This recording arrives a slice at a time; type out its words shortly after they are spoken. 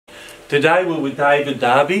Today we're with David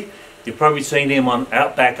Darby. You've probably seen him on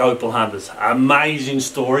Outback Opal Hunters. Amazing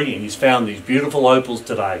story, and he's found these beautiful opals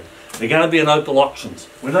today. They're going to be in opal auctions.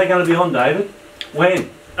 When are they going to be on, David? When?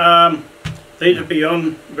 These will be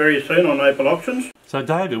on very soon on opal auctions. So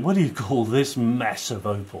David, what do you call this massive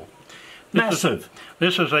opal? Massive!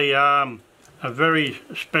 This is a very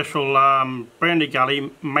special brandy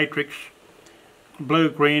gully matrix blue,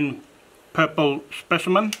 green, purple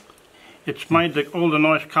specimen. It's made all the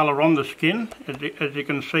nice colour on the skin. As you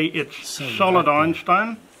can see, it's so solid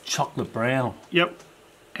ironstone. Chocolate brown. Yep.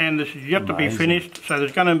 And this is yet to be finished, so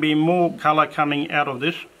there's going to be more colour coming out of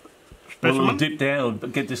this specimen. Well, it'll dip down,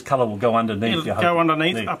 but get this colour will go underneath. It'll go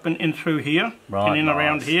underneath, up and in through here, and in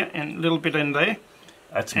around here, and a little bit in there.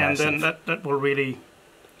 That's massive. And then that will really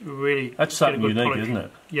that's something unique, isn't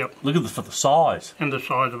it? Yep. Look at the size. And the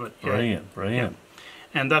size of it. Yeah. Brilliant, brilliant. Yep.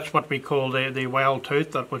 And that's what we call the whale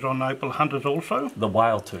tooth that was on Opal Hunters also. The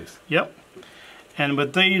whale tooth. Yep. And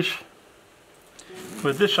with these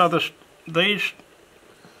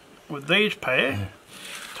pair,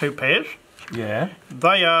 two pairs. Yeah.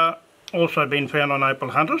 They are also been found on Opal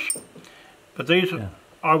Hunters. But these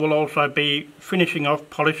I will also be finishing off,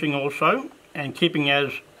 polishing also, and keeping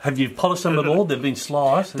as... Have you polished them at all? They've been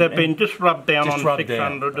sliced? They've been just rubbed down on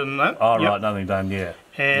 600 and that. Oh, right, nothing done, yeah.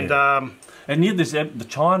 And and yeah, the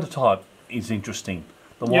china type is interesting.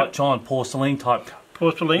 The white china porcelain type.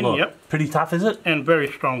 Porcelain, look, pretty tough, is it? And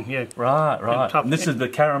very strong, yeah. Right. And this is the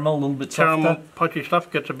caramel, a little bit softer. Caramel, potty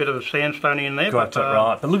stuff, gets a bit of a sandstone in there. Got it,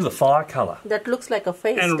 right. But look at the fire colour. That looks like a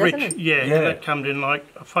face, and doesn't rich, it? yeah, that comes in like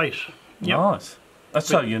a face. Yep. Nice. That's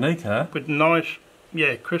so unique, huh? With nice,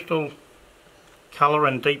 crystal colour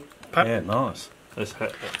and deep pap. Yeah, nice. Let's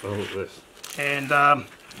have a look at this. And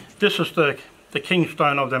this is the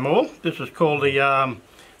kingstone of them all. This is called the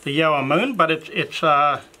Yowah moon, but it's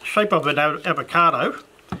shape of an avocado.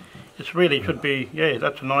 It really should be,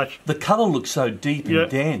 that's a nice... The colour looks so deep and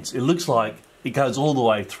dense. It looks like it goes all the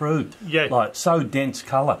way through. Yeah. Like, so dense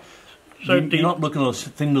colour. So you're not looking at a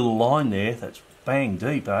thin little line there. That's bang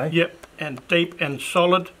deep, eh? Yep, and deep and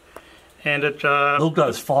solid. And it's... look at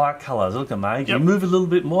those fire colours. Look amazing. You move a little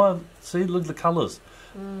bit more. See, look at the colours.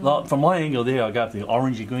 Like from my angle there, I go up the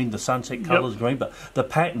orangey green, the sunset colours green, but the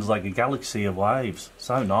pattern's like a galaxy of waves.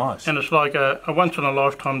 So nice. And it's like a once in a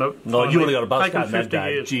lifetime. No, you would have got a buzz cut in that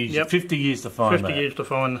day. Jeez, 50 years to find 50 years to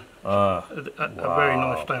find a very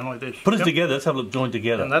nice stone like this. Put it together. Let's have a look joined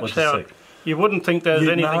together. And that's how you wouldn't think there's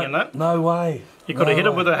anything in that. No way. You could have hit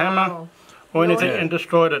it with a hammer or anything and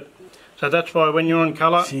destroyed it. So that's why when you're in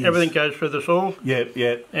colour, everything goes through the soil. Yeah.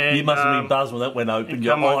 And, you must have been buzzed when that went open.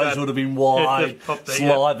 Your eyes would have been wide,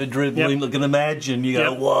 saliva dribbling. Look, can imagine. You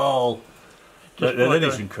go, whoa. That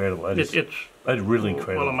is incredible. That is really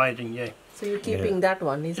incredible. Well, amazing, yeah. So you're keeping that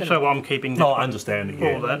one, isn't it? So I'm keeping that one. I understand it,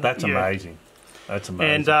 all that. That's amazing. That's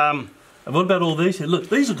amazing. And what about all these here? Look,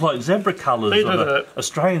 these look like zebra colours. These are the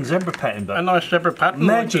Australian zebra pattern. A nice zebra pattern.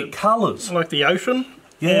 Magic colours. Like the ocean.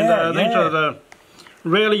 Yeah, and these are the...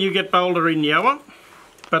 Rarely you get boulder in Yowah,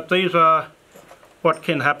 but these are what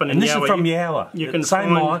can happen in Yowah. And this is from Yowah. You can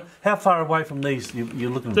same line. How far away from these you're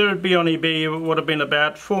looking? There would be would have been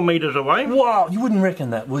about 4 metres away. Wow, you wouldn't reckon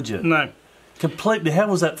that, would you? No. Completely. How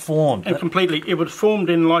was that formed? And completely, it was formed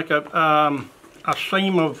in like a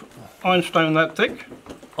seam of ironstone that thick.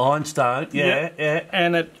 Ironstone, yeah.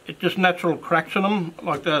 And it just natural cracks in them,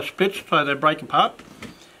 like they're splits, so they break apart.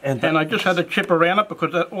 And I just had to chip around it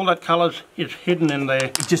because all that colour is hidden in there.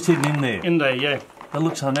 It's just hidden in there? In there, yeah. That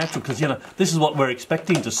looks unnatural because, this is what we're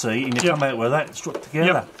expecting to see, and you come out with that struck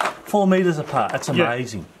together. 4 metres apart. That's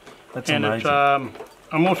amazing. That's amazing. And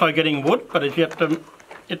I'm also getting wood, but it's yet to...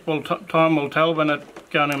 time will tell when it's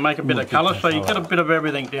going to make a bit of colour, so you get a bit of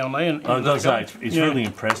everything down there. I've got to say, it's really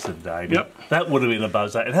impressive, David. Yep. That would have been a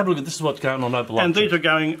buzz. And have a look at this is what's going on Opal And Auctions. these are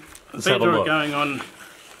going on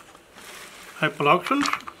Opal Auctions.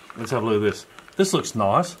 Let's have a look at this. This looks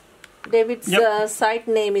nice. David's site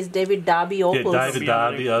name is David Darby Opals. Yeah, David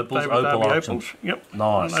Darby Opals, Opal Auctions. Yep.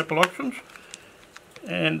 Nice. On Opal Auctions.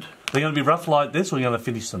 And they're going to be rough like this, or are you going to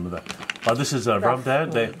finish them with that? Oh, this is rubbed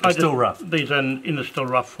out. They're still rough. These are in the still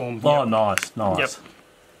rough form. Oh, nice. Yep.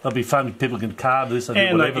 That'll be fun. People can carve this and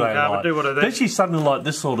do whatever they like. Especially something like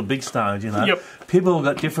this sort of big stones, Yep. People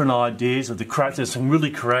have got different ideas of the craft. There's some really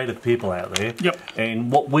creative people out there. Yep.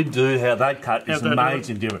 And what we do, how they cut, is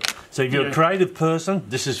amazing different. So if you're a creative person,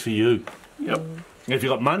 this is for you. Yep. If you've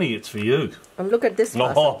got money, it's for you. And look at this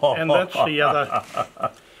one. And that's the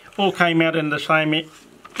other. All came out in the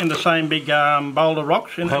same big boulder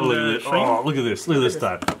rocks. Look at this. Look at this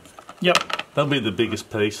stuff. Yep. That'll be the biggest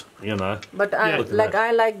piece, But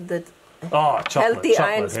I like the Oh, chocolate, healthy chocolate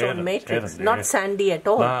ironstone heaven, matrix, heaven, not yeah. sandy at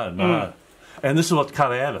all. No. And this is what's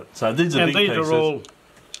cut out of it. So these are And big these pieces. are all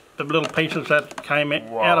the little pieces that came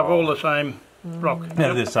out of all the same rock.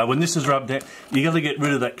 Now this, so when this is rubbed out, you got to get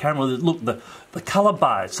rid of that caramel. Look, the colour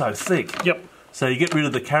bar is so thick. Yep. So you get rid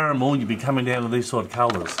of the caramel, and you'll be coming down to these sort of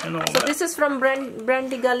colours. And all So that. this is from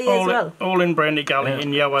Brandy Gully all as well. all in Brandy Gully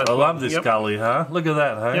in Yowah. I love this gully, huh? Look at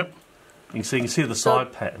that, hey? Yep. You can see the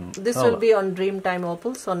side pattern. This will be on Dreamtime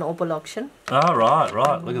Opals on Opal auction. Oh,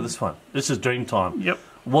 right. Look at this one. This is Dreamtime. Yep.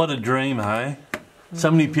 What a dream, hey? So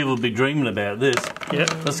many people will be dreaming about this. Yep.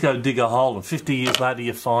 Let's go dig a hole, and 50 years later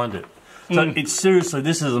you find it. So it's seriously,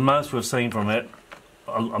 this is the most we've seen from it.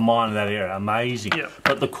 A mine in that area, amazing. Yep.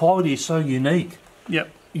 But the quality is so unique.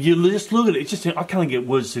 Yep. You just look at it. It's just I can't get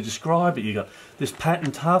words to describe it. You got this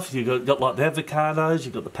pattern tuff. You got like the avocados.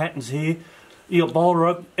 You got the patterns here. You got boulder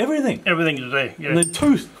oak. Everything. Everything is there. Yeah. And then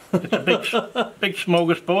tooth. It's a big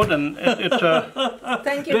smorgasbord, and it's a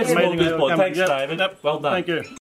Thank you. Best David. smorgasbord. Thanks, Yep. David. Yep. Well done. Thank you.